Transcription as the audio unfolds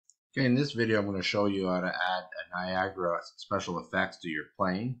Okay, in this video I'm going to show you how to add a Niagara special effects to your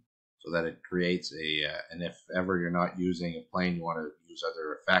plane so that it creates and if ever you're not using a plane, you want to use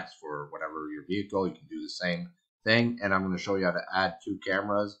other effects for whatever your vehicle, you can do the same thing. And I'm going to show you how to add two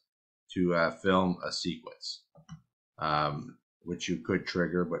cameras to film a sequence, which you could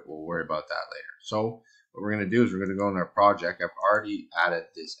trigger, but we'll worry about that later. So what we're going to do is we're going to go in our project. I've already added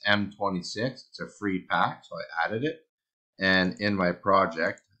this M26. It's a free pack, so I added it. And in my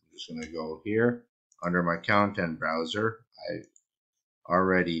project, I'm just going to go here under my content browser. I'm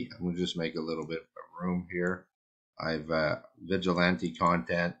going to just make a little bit of room here. I've vigilante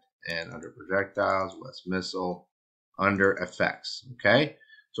content, and under projectiles, West missile, under effects. Okay,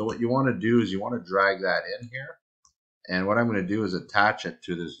 so what you want to do is you want to drag that in here, and what I'm going to do is attach it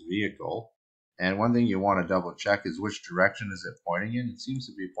to this vehicle. And one thing you want to double check is which direction is it pointing in. It seems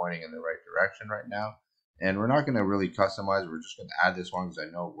to be pointing in the right direction right now. And we're not going to really customize. We're just going to add this one because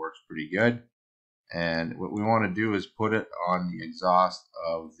I know it works pretty good. And what we want to do is put it on the exhaust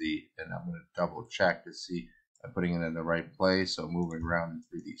of and I'm going to double check to see I'm putting it in the right place. So moving around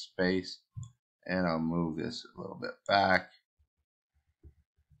in 3D space. And I'll move this a little bit back.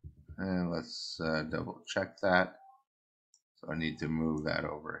 And let's double check that. So I need to move that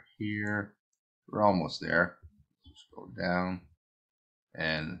over here. We're almost there. Just go down.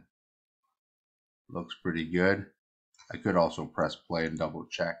 And looks pretty good. I could also press play and double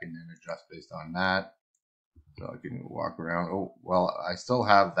check and then adjust based on that. So I can walk around. Oh, well, I still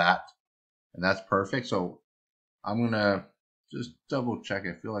have that, and that's perfect. So I'm going to just double check.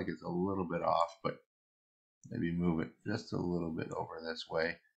 I feel like it's a little bit off, but maybe move it just a little bit over this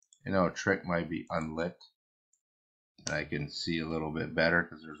way. You know, a trick might be unlit, and I can see a little bit better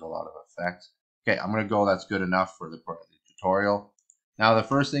because there's a lot of effects. Okay, I'm going to go. That's good enough for the tutorial. Now, the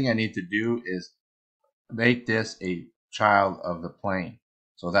first thing I need to do is make this a child of the plane,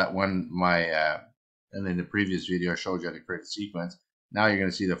 so that when and in the previous video I showed you how to create a sequence. Now you're going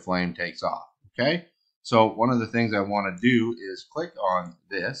to see the flame takes off. Okay, so one of the things I want to do is click on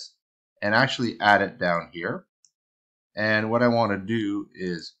this and actually add it down here. And what I want to do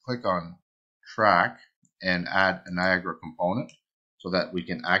is click on track and add a Niagara component so that we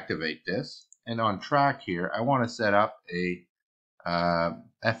can activate this. And on track here, I want to set up a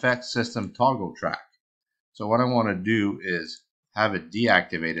FX system toggle track. So what I want to do is have it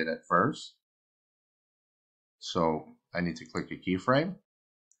deactivated at first. So I need to click a keyframe.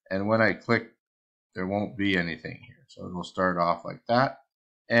 And when I click, there won't be anything here. So it will start off like that.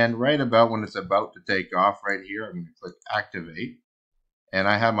 And right about when it's about to take off right here, I'm going to click activate. And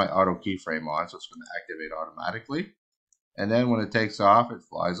I have my auto keyframe on, so it's going to activate automatically. And then when it takes off, it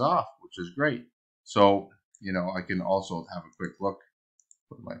flies off, which is great. So, you know, I can also have a quick look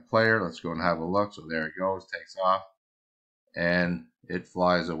with my player. Let's go and have a look. So there it goes, takes off, and it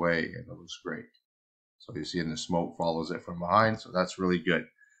flies away, and it looks great. So you see, and the smoke follows it from behind, so that's really good.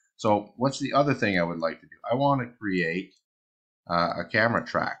 So what's the other thing I would like to do? I want to create a camera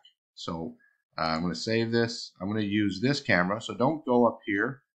track. So I'm going to save this. I'm going to use this camera. So don't go up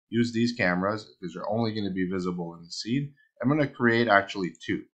here. Use these cameras because they're only going to be visible in the scene. I'm going to create actually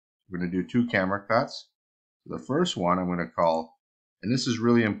two. We're going to do two camera cuts. So the first one I'm going to call, and this is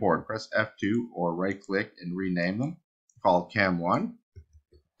really important, press F2 or right click and rename them. Call Cam 1.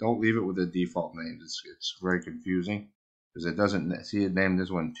 Don't leave it with the default name. It's very confusing because it doesn't see it named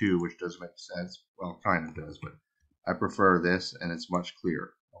this one 2, which does make sense. Well, kind of does, but I prefer this and it's much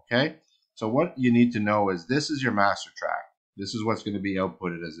clearer. Okay, so what you need to know is this is your master track. This is what's going to be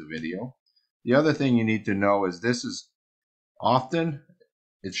outputted as a video. The other thing you need to know is this is often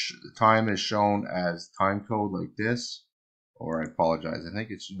time is shown as time code like this, or I apologize, I think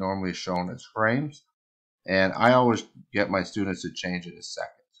it's normally shown as frames, and I always get my students to change it as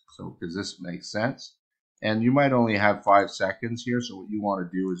seconds. So because this makes sense, and you might only have 5 seconds here, so what you want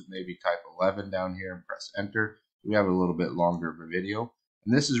to do is maybe type 11 down here and press enter. We have a little bit longer of a video,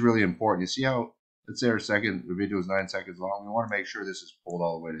 and this is really important. You see how, let's say the video is 9 seconds long. We want to make sure this is pulled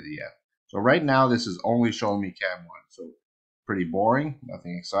all the way to the end. So right now this is only showing me cam 1, so pretty boring,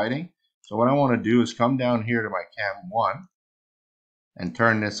 nothing exciting. So what I want to do is come down here to my cam 1 and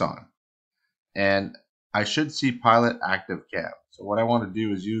turn this on, and I should see pilot active cam. So what I want to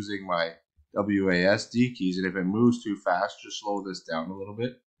do is using my WASD keys, and if it moves too fast, just slow this down a little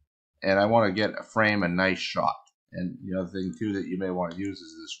bit. And I want to get a nice shot. And the other thing too that you may want to use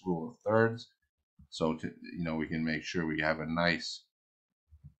is this rule of thirds. So we can make sure we have a nice,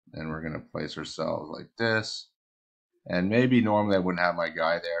 then we're going to place ourselves like this. And maybe normally I wouldn't have my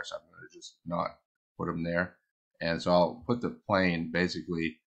guy there, so I'm going to just not put him there. And so I'll put the plane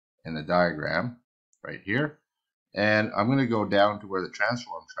basically in the diagram right here. And I'm going to go down to where the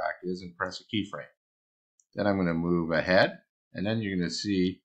transform track is and press a keyframe. Then I'm going to move ahead, and then you're going to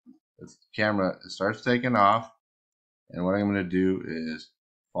see the camera starts taking off. And what I'm going to do is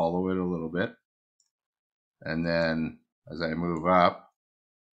follow it a little bit. And then as I move up,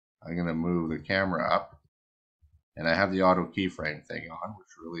 I'm going to move the camera up. And I have the auto keyframe thing on,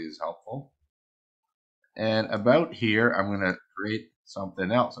 which really is helpful. And about here, I'm going to create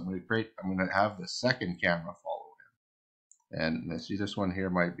something else. I'm going to have the second camera follow him. And see, this one here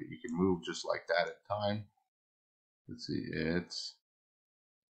might be, you can move just like that at time. Let's see, it's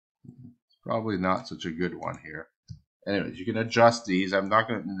probably not such a good one here. Anyways, you can adjust these. I'm not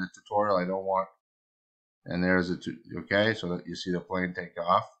going to, in the tutorial, I don't want, and there's a, okay, so that you see the plane take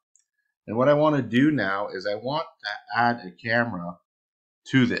off. And what I want to do now is I want to add a camera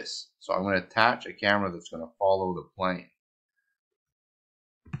to this. So I'm going to attach a camera that's going to follow the plane.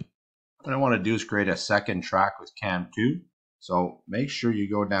 What I want to do is create a second track with cam 2. So make sure you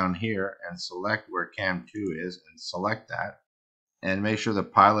go down here and select where cam 2 is and select that. And make sure the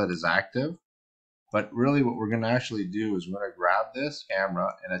pilot is active. But really what we're going to actually do is we're going to grab this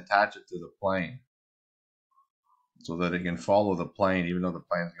camera and attach it to the plane, so that it can follow the plane even though the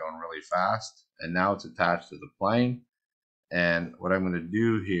plane's going really fast. And now it's attached to the plane. And what I'm going to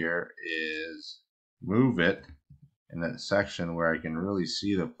do here is move it in that section where I can really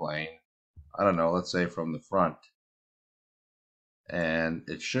see the plane. I don't know, let's say from the front. And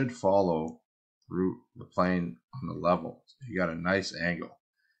it should follow through the plane on the level. So you got a nice angle.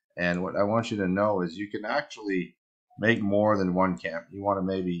 And what I want you to know is you can actually make more than one camera. You want to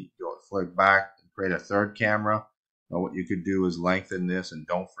maybe go flick back and create a third camera. Now what you could do is lengthen this, and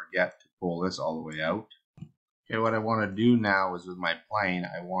don't forget to pull this all the way out. Okay, what I want to do now is with my plane,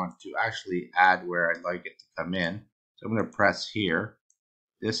 I want to actually add where I'd like it to come in. So I'm going to press here.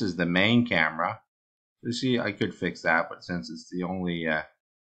 This is the main camera. You see, I could fix that, but since it's the only,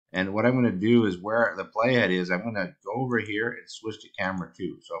 and what I'm going to do is where the playhead is, I'm going to go over here and switch to camera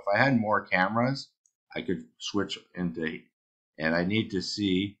 2. So if I had more cameras, I could switch into, and I need to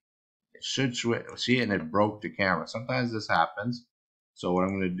see, it should switch, see, and it broke the camera. Sometimes this happens. So what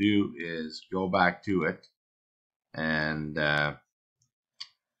I'm going to do is go back to it and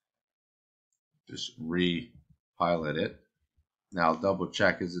just re-pilot it. Now I'll double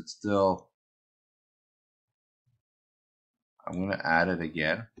check, is it still, I'm going to add it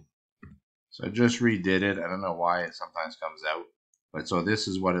again. So I just redid it. I don't know why it sometimes comes out. But so this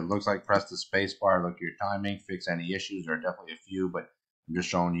is what it looks like. Press the space bar, look at your timing, fix any issues. There are definitely a few, but I'm just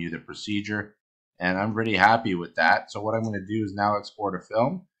showing you the procedure. And I'm pretty happy with that. So what I'm going to do is now export a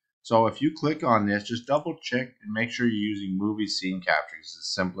film. So if you click on this, just double check and make sure you're using movie scene capture. It's a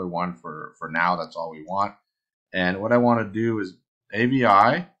simpler one for now. That's all we want. And what I want to do is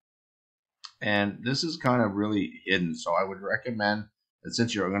AVI. And this is kind of really hidden. So I would recommend that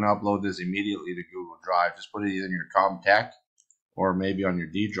since you're going to upload this immediately to Google Drive, just put it either in your ComTech or maybe on your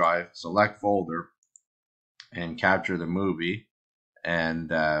D drive, select folder, and capture the movie. And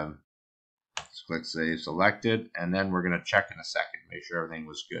click Save Selected. And then we're going to check in a second, make sure everything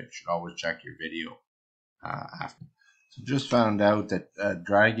was good. You should always check your video after. So just found out that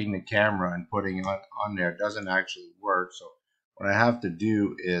dragging the camera and putting it on there doesn't actually work. So what I have to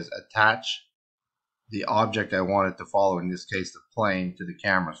do is attach the object I want it to follow, in this case the plane, to the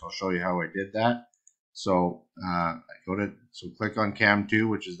camera. So I'll show you how I did that. So I click on cam 2,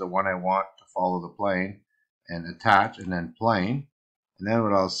 which is the one I want to follow the plane, and attach, and then plane. And then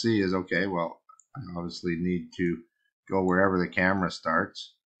what I'll see is, okay, well, I obviously need to go wherever the camera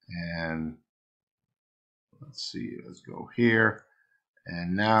starts. And let's see, let's go here.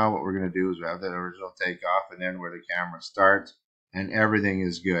 And now what we're going to do is we have the original takeoff, and then where the camera starts, and everything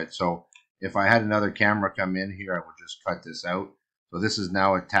is good. So if I had another camera come in here, I would just cut this out. So this is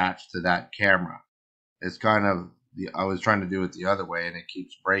now attached to that camera. It's kind of, I was trying to do it the other way and it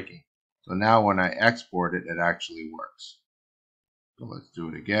keeps breaking. So now when I export it, it actually works. So let's do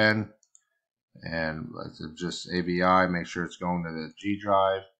it again. And let's just AVI, make sure it's going to the G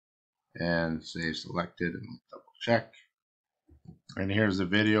drive, and save selected, and double check. And here's the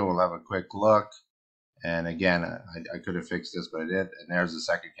video. We'll have a quick look. And again, I could have fixed this, but I did. And there's the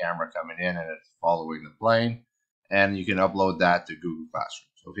second camera coming in, and it's following the plane. And you can upload that to Google Classroom.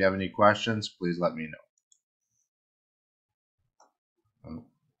 So if you have any questions, please let me know.